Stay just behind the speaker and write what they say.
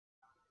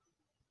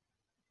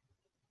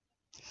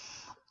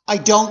I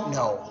don't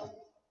know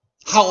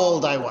how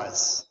old I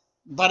was,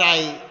 but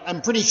I'm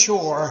pretty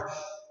sure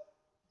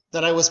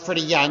that I was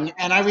pretty young.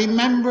 And I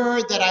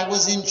remember that I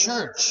was in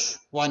church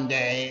one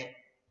day,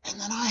 and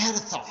then I had a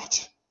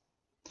thought.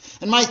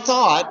 And my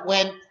thought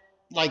went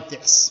like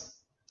this.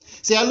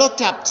 See, I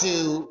looked up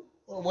to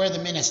where the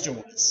minister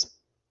was.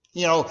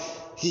 You know,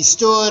 he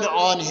stood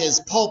on his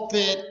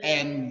pulpit,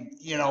 and,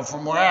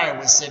 from where I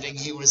was sitting,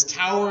 he was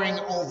towering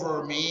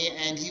over me,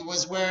 and he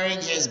was wearing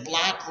his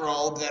black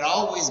robe that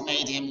always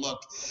made him look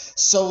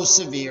so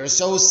severe,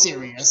 so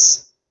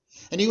serious.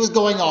 And he was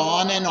going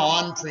on and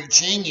on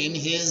preaching in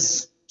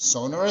his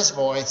sonorous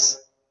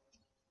voice.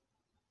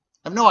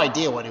 I have no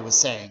idea what he was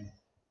saying.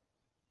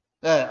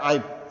 I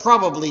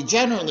probably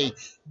generally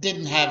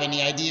didn't have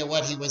any idea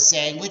what he was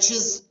saying, which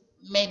is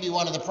maybe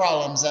one of the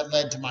problems that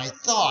led to my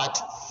thought.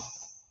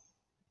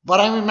 But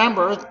I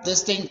remember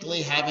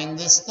distinctly having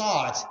this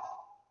thought.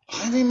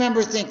 I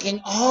remember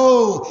thinking,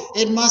 oh,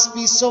 it must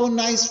be so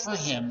nice for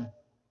him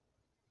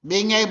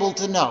being able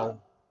to know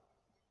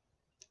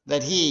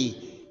that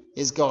he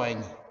is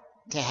going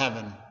to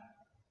heaven.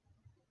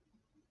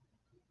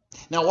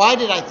 Now, why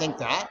did I think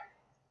that?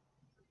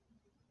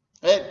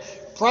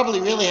 It probably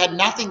really had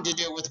nothing to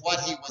do with what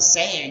he was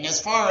saying.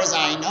 As far as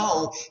I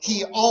know,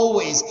 he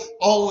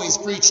always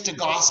preached a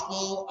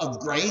gospel of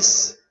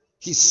grace.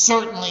 He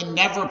certainly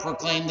never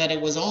proclaimed that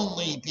it was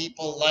only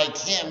people like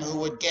him who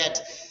would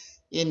get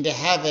into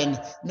heaven.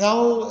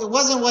 No, it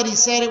wasn't what he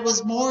said. It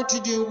was more to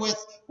do with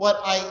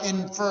what I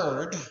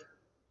inferred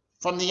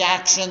from the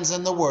actions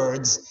and the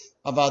words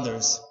of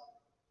others.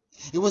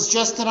 It was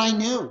just that I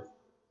knew.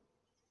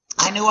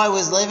 I knew I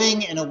was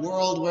living in a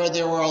world where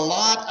there were a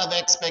lot of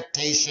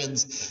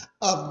expectations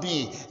of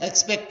me,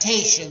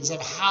 expectations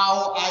of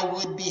how I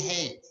would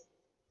behave,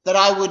 that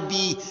I would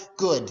be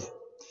good,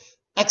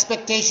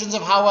 expectations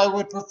of how I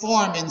would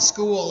perform in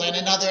school and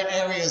in other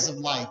areas of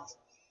life.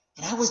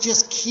 And I was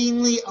just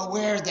keenly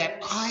aware that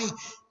I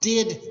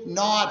did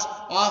not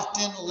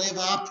often live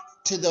up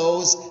to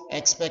those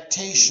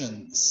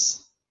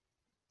expectations.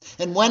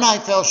 And when I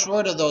fell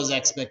short of those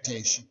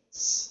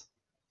expectations,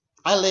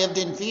 I lived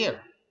in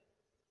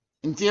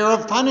fear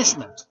of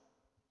punishment.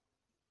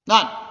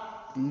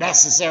 Not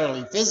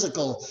necessarily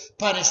physical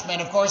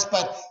punishment, of course,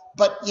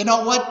 but you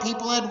know what?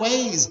 People had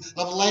ways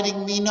of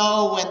letting me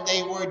know when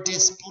they were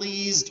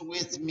displeased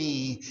with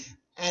me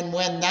and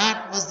when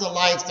that was the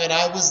life that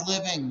I was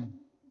living.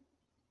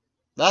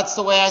 That's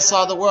the way I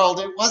saw the world.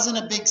 It wasn't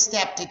a big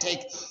step to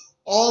take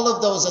all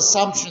of those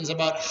assumptions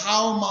about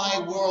how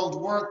my world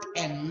worked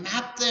and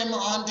map them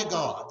onto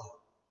God.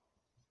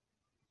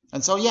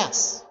 And so,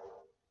 yes,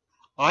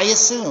 I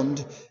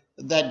assumed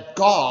that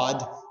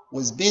God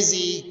was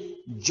busy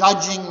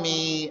judging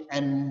me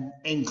and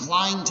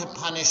inclined to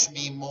punish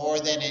me more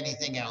than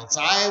anything else.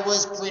 I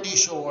was pretty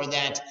sure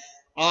that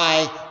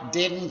I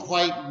didn't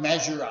quite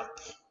measure up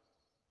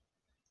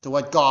to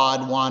what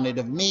God wanted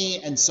of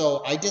me, and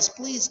so I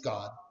displeased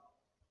God.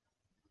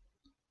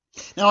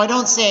 Now, I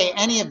don't say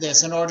any of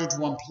this in order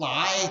to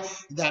imply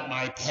that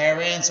my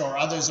parents or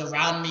others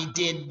around me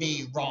did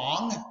me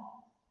wrong.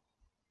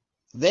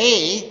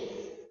 They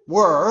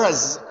were,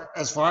 as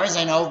far as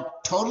I know,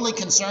 totally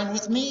concerned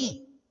with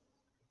me.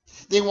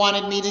 They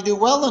wanted me to do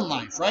well in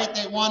life, right?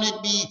 They wanted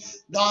me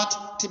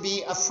not to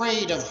be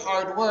afraid of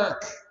hard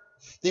work.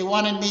 They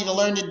wanted me to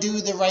learn to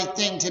do the right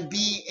thing, to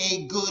be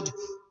a good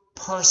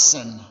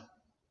person.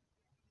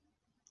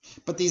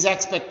 But these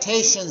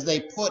expectations they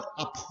put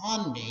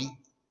upon me,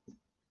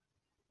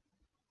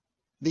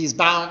 these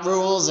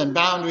rules and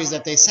boundaries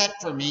that they set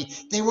for me,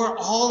 they were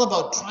all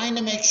about trying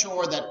to make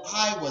sure that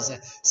I was a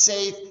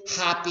safe,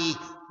 happy,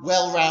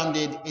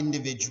 well-rounded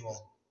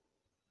individual.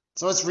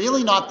 So it's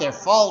really not their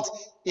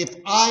fault if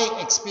I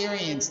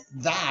experienced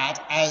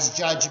that as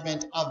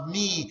judgment of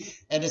me,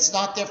 and it's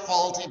not their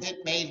fault if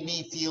it made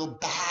me feel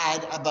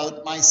bad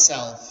about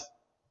myself.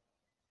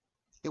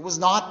 It was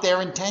not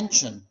their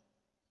intention.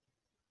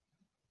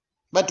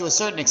 But to a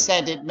certain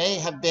extent, it may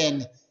have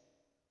been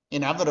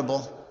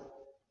inevitable.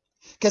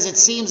 Because it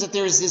seems that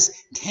there is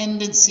this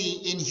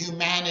tendency in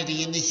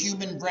humanity, in the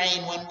human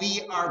brain, when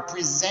we are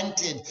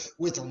presented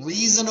with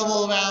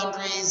reasonable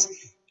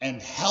boundaries and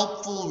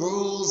helpful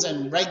rules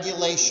and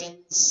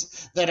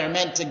regulations that are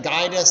meant to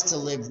guide us to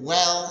live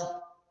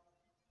well,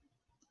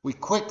 we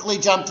quickly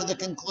jump to the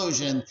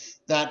conclusion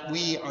that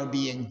we are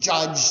being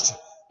judged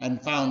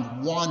and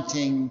found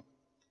wanting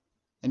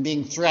and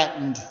being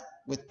threatened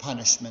with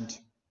punishment.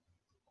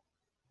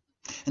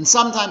 And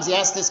sometimes,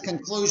 yes, this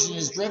conclusion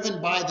is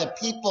driven by the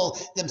people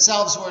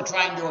themselves who are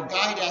trying to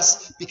guide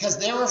us because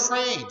they're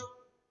afraid.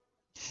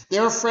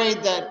 They're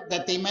afraid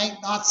that they might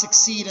not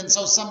succeed, and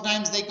so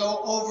sometimes they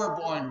go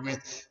overboard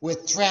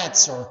with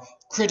threats or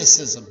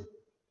criticism.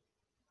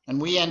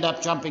 And we end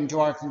up jumping to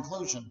our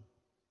conclusion.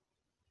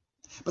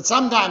 But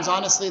sometimes,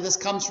 honestly, this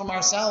comes from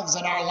ourselves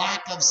and our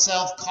lack of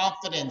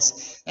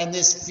self-confidence and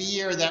this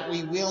fear that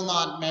we will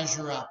not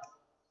measure up.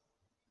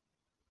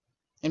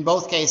 In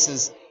both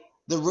cases,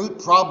 the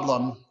root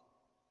problem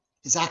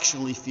is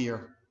actually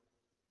fear.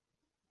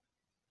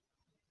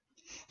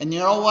 And you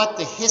know what?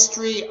 The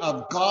history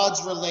of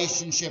God's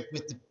relationship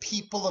with the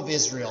people of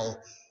Israel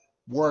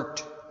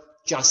worked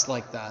just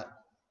like that.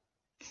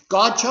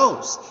 God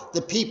chose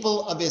the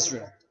people of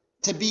Israel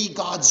to be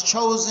God's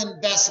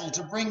chosen vessel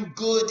to bring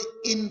good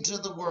into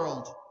the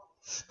world.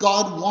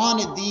 God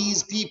wanted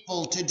these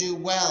people to do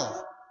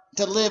well,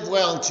 to live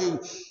well, to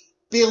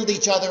build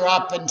each other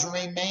up, and to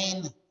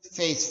remain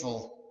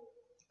faithful.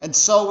 And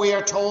so we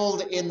are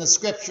told in the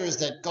scriptures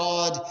that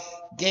God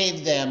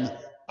gave them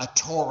a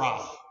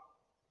Torah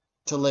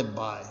to live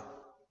by.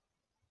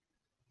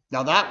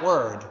 Now that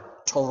word,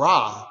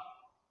 Torah,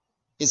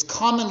 is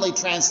commonly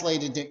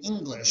translated to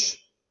English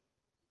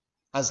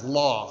as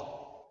law.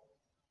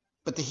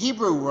 But the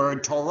Hebrew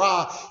word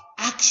Torah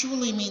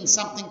actually means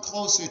something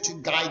closer to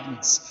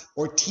guidance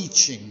or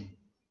teaching.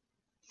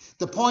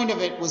 The point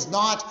of it was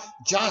not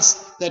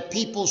just that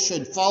people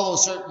should follow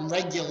certain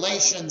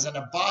regulations and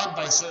abide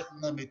by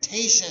certain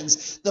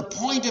limitations. The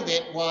point of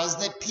it was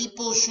that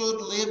people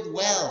should live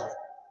well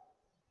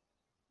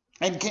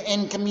and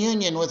in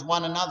communion with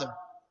one another.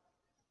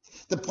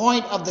 The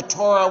point of the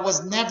Torah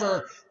was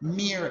never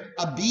mere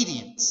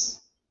obedience.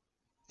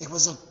 It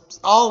was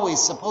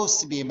always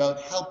supposed to be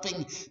about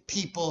helping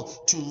people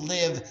to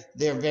live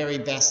their very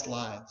best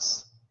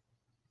lives.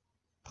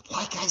 But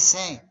like I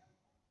say,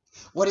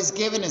 what is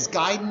given as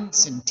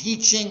guidance and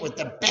teaching with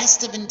the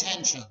best of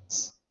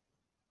intentions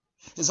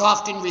is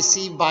often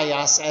received by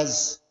us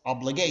as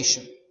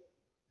obligation,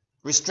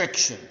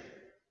 restriction,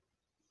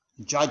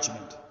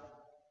 judgment.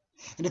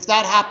 And if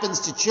that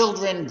happens to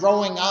children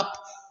growing up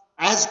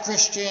as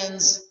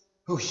Christians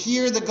who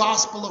hear the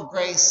gospel of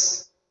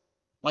grace,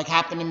 like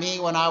happened to me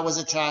when I was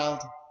a child,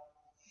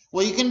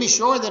 well, you can be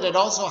sure that it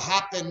also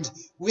happened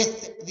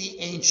with the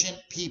ancient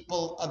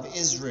people of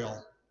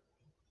Israel.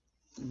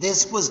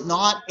 This was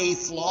not a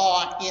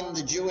flaw in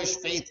the Jewish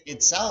faith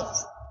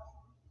itself.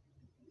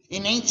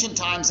 In ancient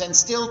times and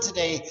still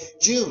today,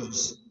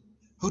 Jews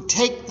who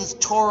take the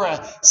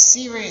Torah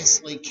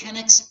seriously can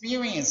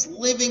experience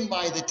living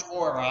by the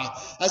Torah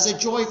as a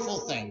joyful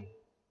thing,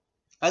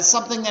 as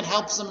something that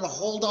helps them to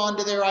hold on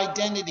to their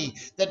identity,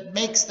 that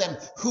makes them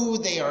who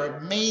they are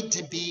made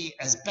to be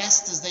as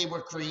best as they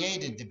were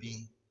created to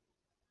be.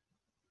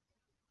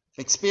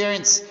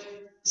 Experiencing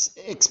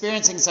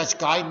such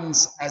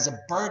guidance as a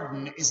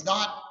burden is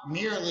not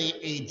merely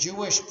a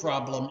Jewish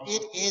problem,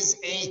 it is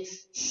a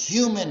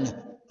human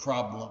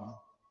problem.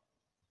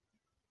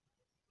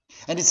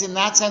 And it's in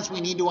that sense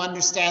we need to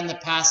understand the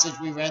passage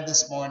we read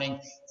this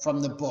morning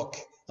from the book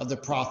of the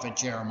prophet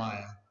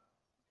Jeremiah.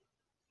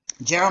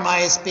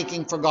 Jeremiah is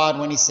speaking for God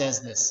when he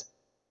says this.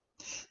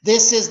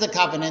 This is the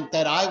covenant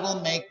that I will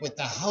make with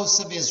the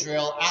house of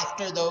Israel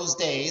after those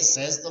days,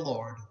 says the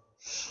Lord.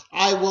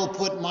 I will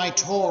put my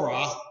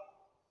Torah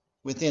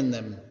within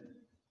them,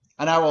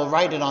 and I will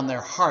write it on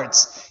their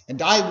hearts,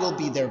 and I will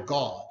be their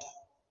God,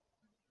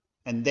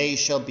 and they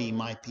shall be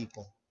my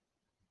people.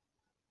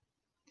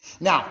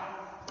 Now,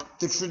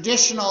 the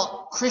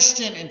traditional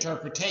Christian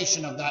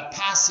interpretation of that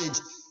passage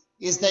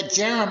is that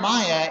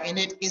Jeremiah in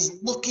it is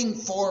looking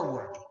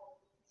forward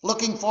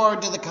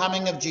to the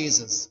coming of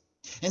Jesus,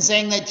 and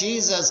saying that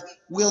Jesus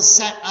will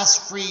set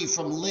us free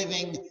from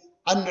living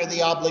under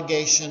the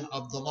obligation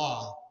of the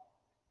law.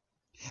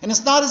 And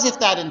it's not as if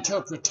that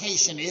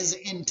interpretation is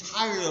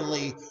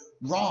entirely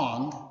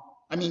wrong.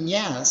 I mean,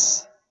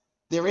 yes,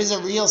 there is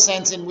a real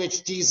sense in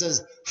which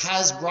Jesus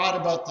has brought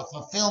about the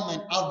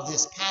fulfillment of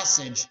this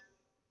passage.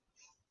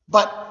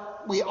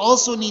 But we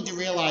also need to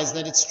realize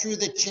that it's true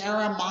that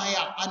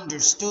Jeremiah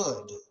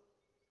understood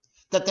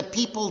that the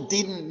people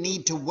didn't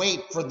need to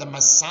wait for the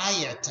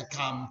Messiah to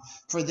come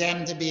for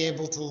them to be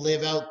able to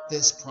live out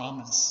this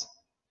promise.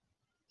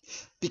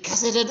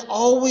 Because it had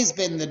always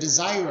been the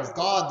desire of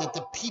God that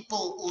the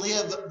people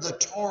live the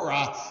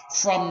Torah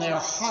from their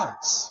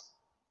hearts,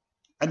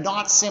 and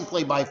not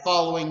simply by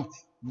following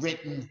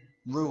written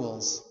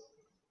rules.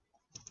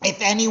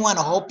 If anyone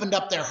opened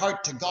up their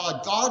heart to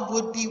God, God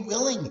would be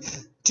willing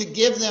to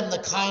give them the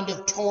kind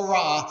of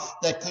Torah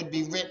that could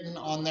be written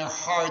on their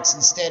hearts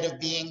instead of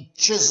being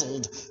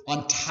chiseled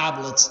on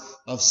tablets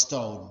of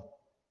stone.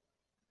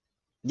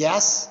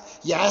 Yes,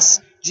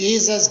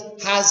 Jesus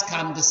has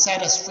come to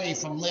set us free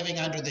from living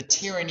under the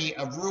tyranny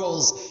of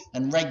rules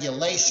and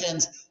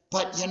regulations,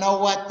 but you know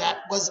what? That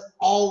was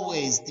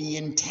always the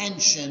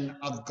intention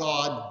of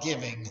God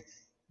giving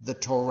the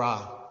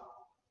Torah.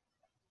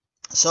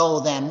 So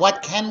then,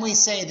 what can we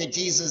say that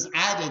Jesus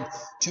added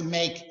to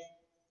make,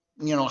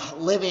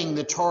 living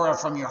the Torah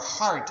from your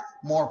heart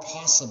more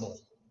possible?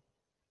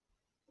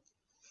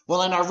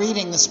 Well, in our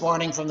reading this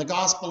morning from the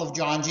Gospel of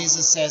John,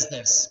 Jesus says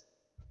this.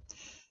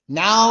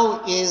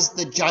 Now is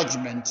the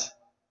judgment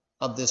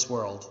of this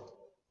world.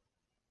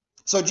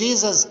 So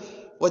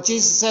what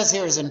Jesus says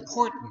here is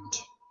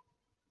important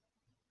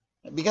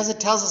because it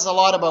tells us a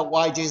lot about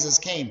why Jesus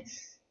came.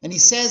 And he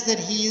says that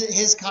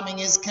his coming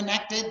is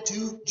connected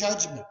to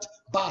judgment,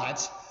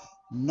 but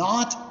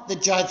not the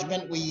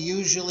judgment we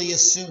usually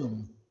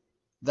assume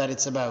that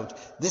it's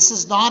about. This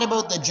is not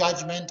about the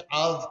judgment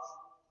of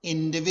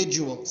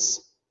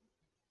individuals.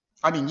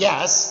 I mean,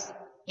 yes,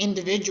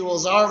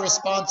 Individuals are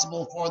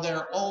responsible for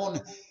their own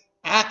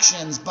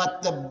actions,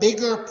 but the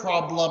bigger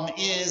problem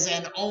is,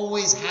 and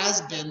always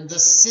has been, the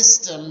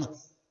system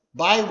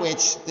by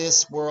which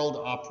this world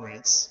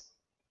operates.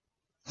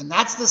 And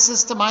that's the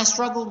system I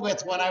struggled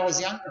with when I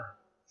was younger.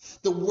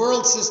 The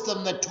world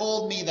system that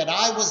told me that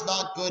I was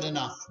not good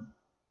enough.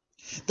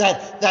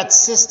 That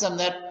system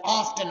that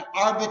often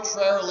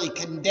arbitrarily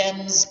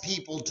condemns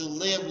people to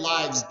live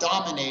lives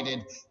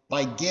dominated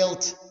by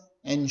guilt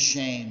and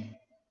shame.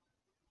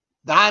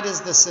 That is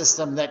the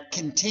system that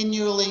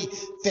continually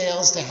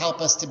fails to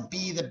help us to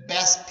be the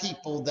best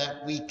people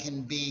that we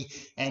can be.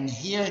 And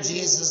here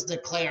Jesus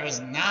declares,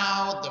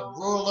 now the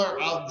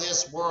ruler of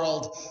this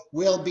world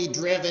will be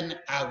driven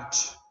out.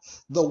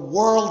 The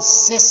world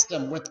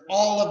system, with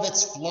all of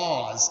its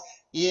flaws,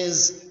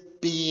 is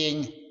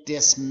being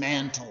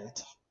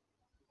dismantled.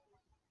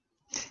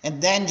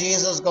 And then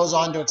Jesus goes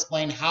on to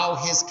explain how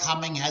his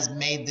coming has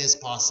made this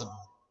possible.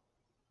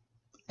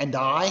 And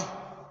I,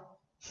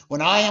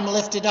 when I am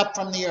lifted up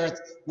from the earth,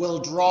 will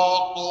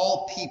draw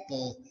all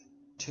people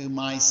to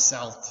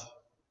myself.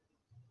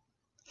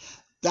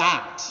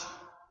 That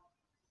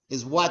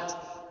is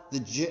what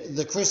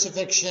the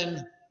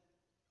crucifixion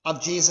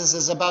of Jesus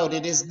is about.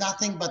 It is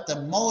nothing but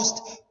the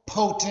most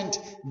potent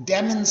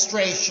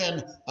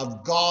demonstration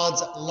of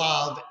God's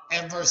love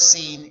ever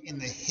seen in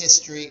the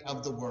history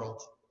of the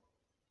world.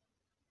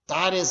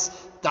 That is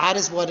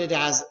what it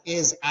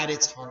is at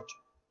its heart.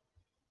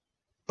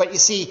 But you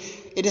see,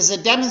 it is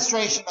a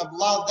demonstration of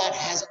love that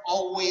has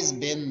always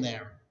been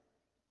there.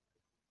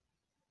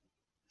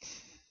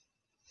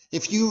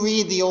 If you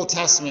read the Old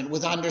Testament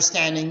with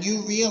understanding,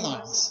 you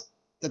realize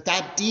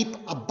that deep,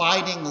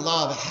 abiding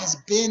love has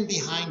been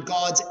behind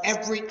God's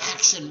every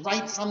action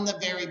right from the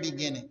very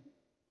beginning.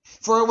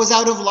 For it was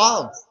out of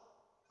love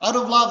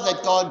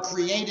that God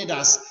created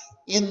us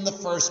in the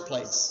first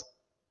place.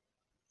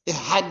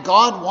 Had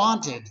God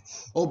wanted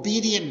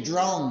obedient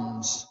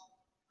drones,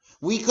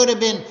 we could have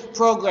been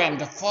programmed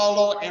to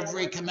follow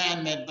every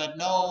commandment, but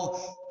no,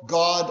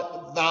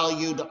 God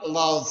valued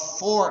love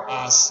for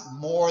us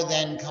more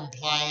than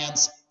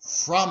compliance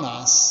from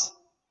us.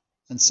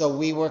 And so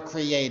we were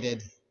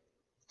created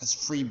as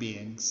free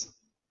beings.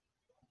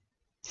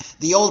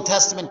 The Old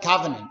Testament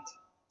covenant,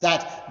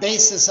 that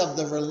basis of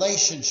the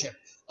relationship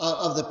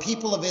of the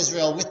people of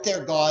Israel with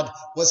their God,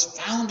 was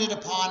founded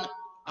upon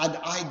an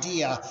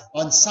idea,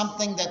 on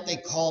something that they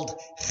called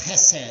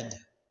chesed.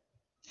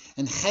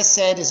 And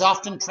chesed is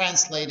often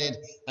translated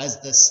as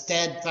the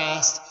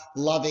steadfast,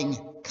 loving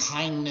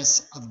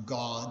kindness of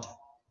God.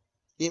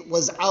 It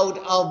was out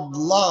of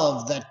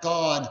love that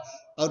God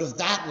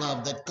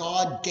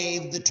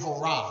gave the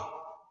Torah.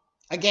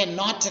 Again,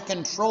 not to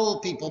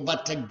control people,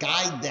 but to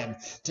guide them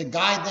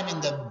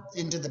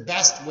into the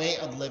best way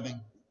of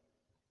living.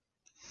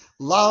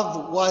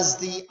 Love was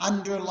the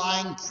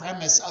underlying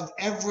premise of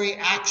every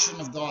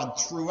action of God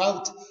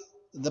throughout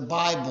the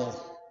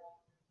Bible.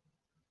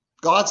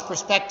 God's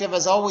perspective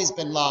has always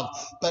been love,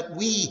 but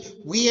we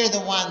are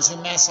the ones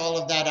who mess all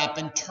of that up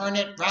and turn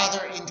it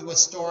rather into a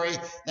story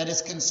that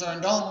is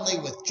concerned only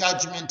with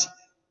judgment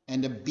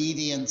and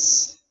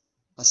obedience,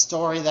 a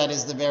story that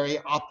is the very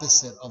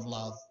opposite of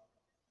love.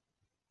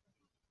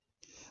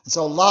 And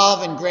so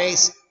love and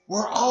grace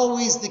were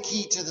always the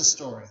key to the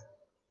story.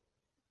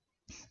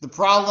 The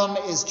problem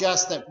is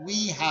just that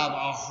we have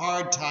a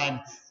hard time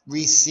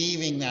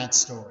receiving that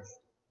story.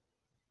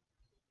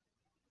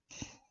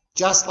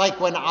 Just like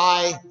when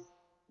I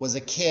was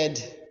a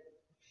kid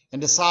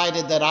and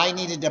decided that I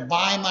needed to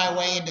buy my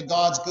way into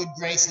God's good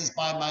graces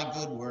by my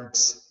good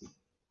works,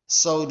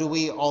 so do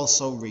we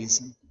also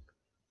reason.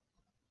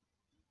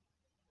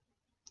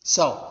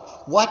 So,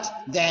 what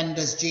then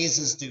does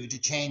Jesus do to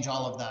change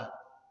all of that?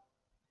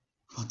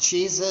 Well,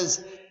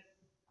 Jesus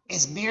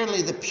is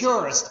merely the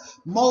purest,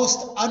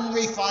 most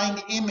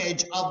unrefined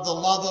image of the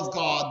love of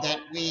God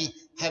that we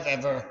have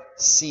ever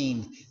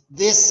seen.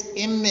 This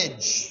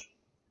image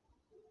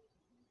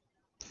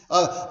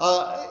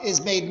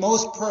is made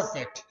most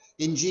perfect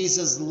in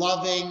Jesus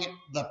loving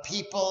the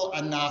people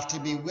enough to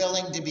be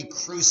willing to be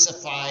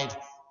crucified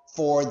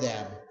for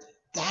them.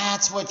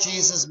 That's what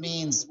Jesus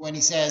means when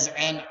he says,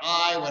 and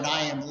I, when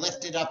I am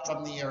lifted up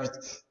from the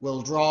earth,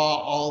 will draw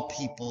all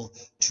people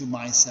to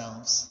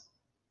myself.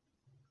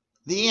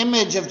 The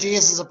image of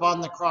Jesus upon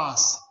the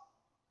cross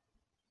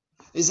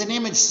is an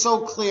image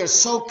so clear,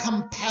 so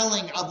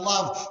compelling of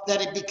love,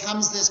 that it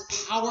becomes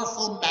this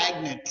powerful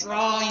magnet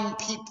drawing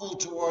people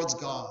towards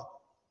God.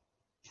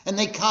 And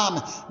they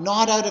come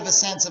not out of a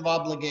sense of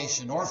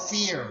obligation or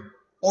fear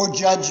or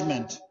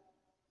judgment,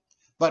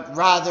 but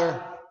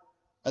rather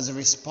as a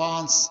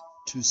response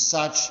to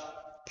such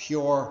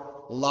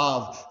pure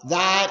love.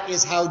 That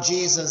is how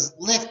Jesus,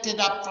 lifted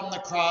up from the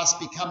cross,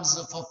 becomes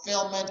the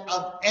fulfillment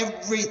of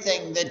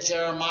everything that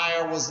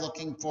Jeremiah was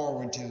looking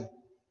forward to,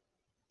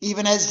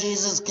 even as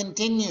Jesus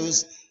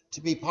continues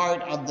to be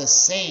part of the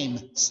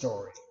same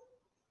story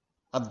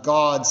of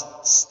God's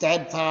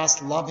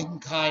steadfast loving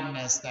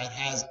kindness that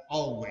has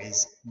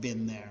always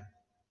been there.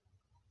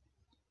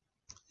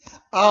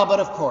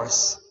 But of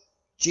course,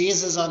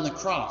 Jesus on the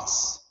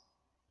cross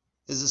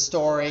is a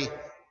story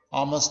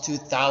almost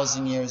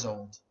 2,000 years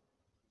old.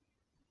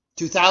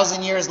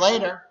 2,000 years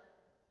later,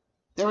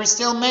 there are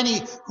still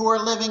many who are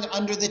living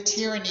under the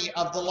tyranny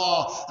of the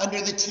law,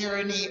 under the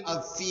tyranny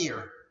of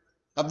fear,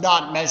 of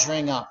not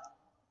measuring up,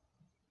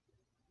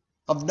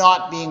 of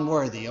not being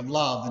worthy of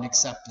love and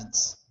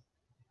acceptance.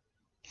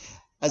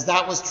 As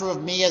that was true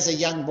of me as a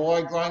young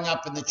boy growing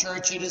up in the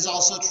church, it is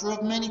also true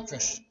of many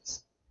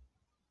Christians.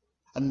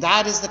 And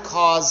that is the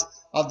cause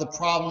of the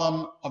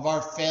problem of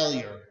our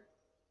failure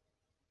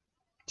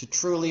to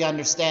truly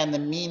understand the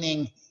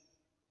meaning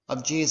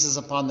of Jesus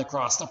upon the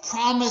cross. The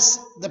problem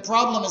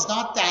is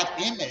not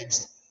that image.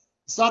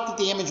 It's not that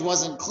the image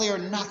wasn't clear.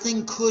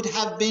 Nothing could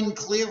have been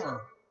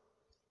clearer.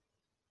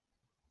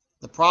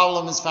 The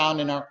problem is found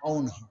in our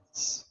own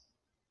hearts.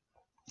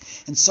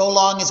 And so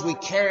long as we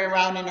carry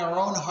around in our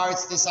own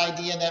hearts this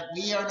idea that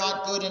we are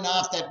not good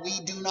enough, that we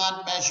do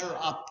not measure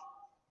up,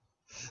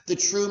 the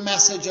true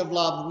message of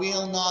love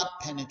will not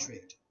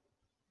penetrate.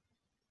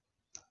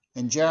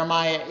 And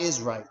Jeremiah is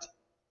right.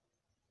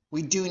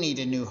 We do need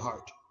a new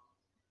heart.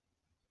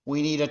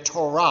 We need a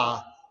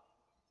Torah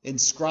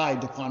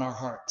inscribed upon our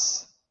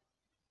hearts.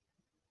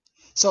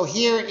 So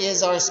here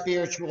is our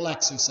spiritual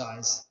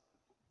exercise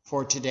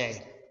for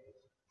today.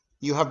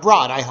 You have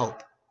brought, I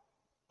hope,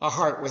 a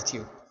heart with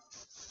you.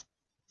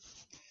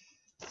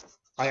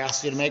 I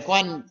asked you to make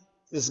one.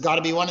 This has got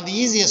to be one of the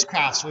easiest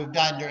crafts we've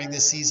done during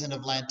this season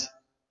of Lent.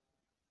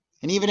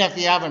 And even if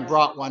you haven't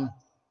brought one,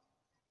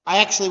 I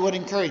actually would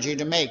encourage you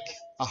to make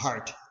a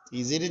heart.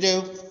 Easy to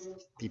do.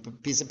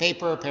 Piece of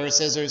paper, a pair of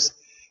scissors.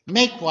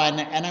 Make one,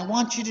 and I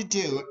want you to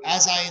do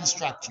as I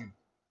instruct you.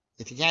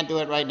 If you can't do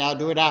it right now,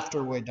 do it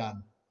after we're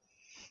done.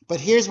 But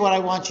here's what I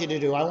want you to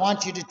do. I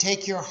want you to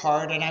take your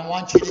heart, and I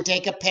want you to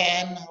take a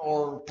pen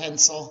or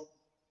pencil,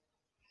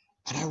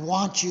 and I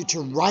want you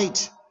to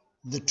write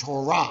the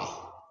Torah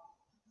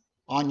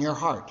on your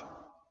heart.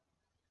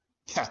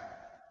 Yeah.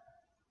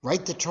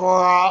 Write the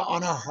Torah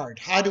on our heart.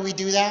 How do we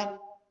do that?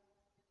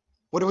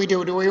 What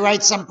do? Do we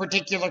write some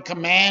particular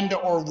command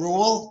or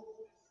rule?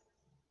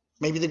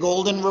 Maybe the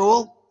golden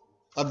rule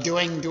of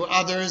doing to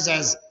others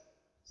as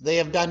they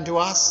have done to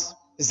us?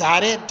 Is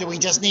that it? Do we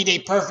just need a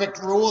perfect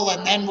rule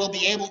and then we'll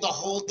be able to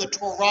hold the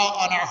Torah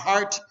on our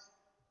heart?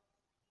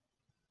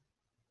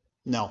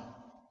 No.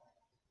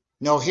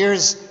 No,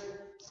 here's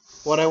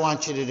what I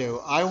want you to do.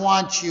 I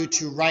want you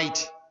to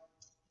write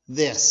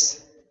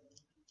this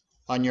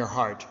on your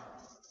heart.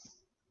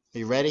 Are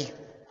you ready?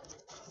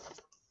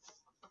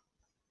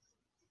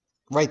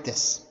 Write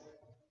this.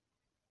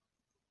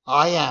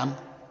 I am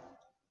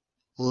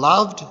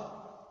loved,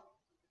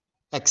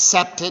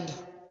 accepted,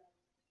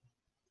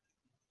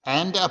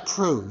 and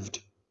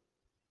approved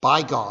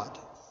by God,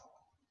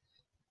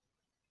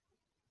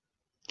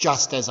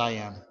 just as I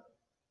am.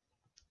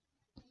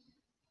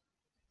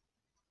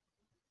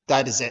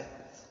 That is it.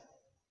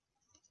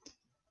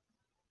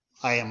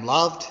 I am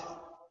loved,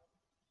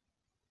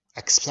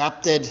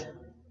 accepted,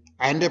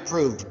 and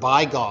approved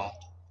by God,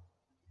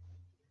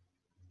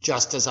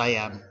 just as I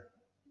am.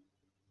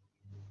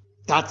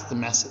 That's the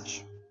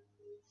message.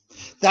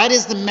 That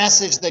is the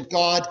message that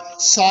God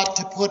sought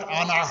to put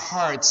on our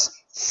hearts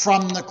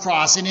from the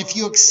cross. And if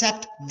you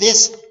accept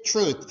this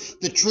truth,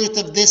 the truth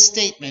of this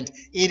statement,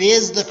 it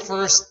is the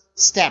first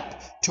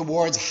step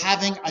towards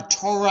having a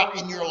Torah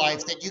in your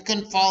life that you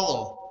can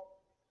follow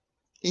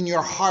in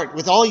your heart,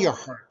 with all your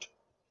heart,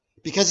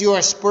 because you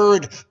are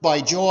spurred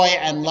by joy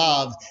and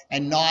love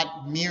and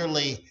not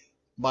merely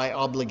by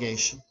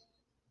obligation.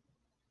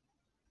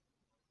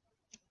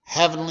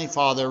 Heavenly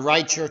Father,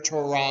 write your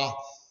Torah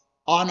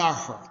on our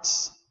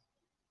hearts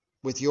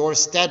with your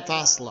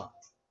steadfast love.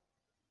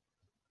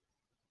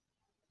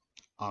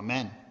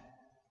 Amen.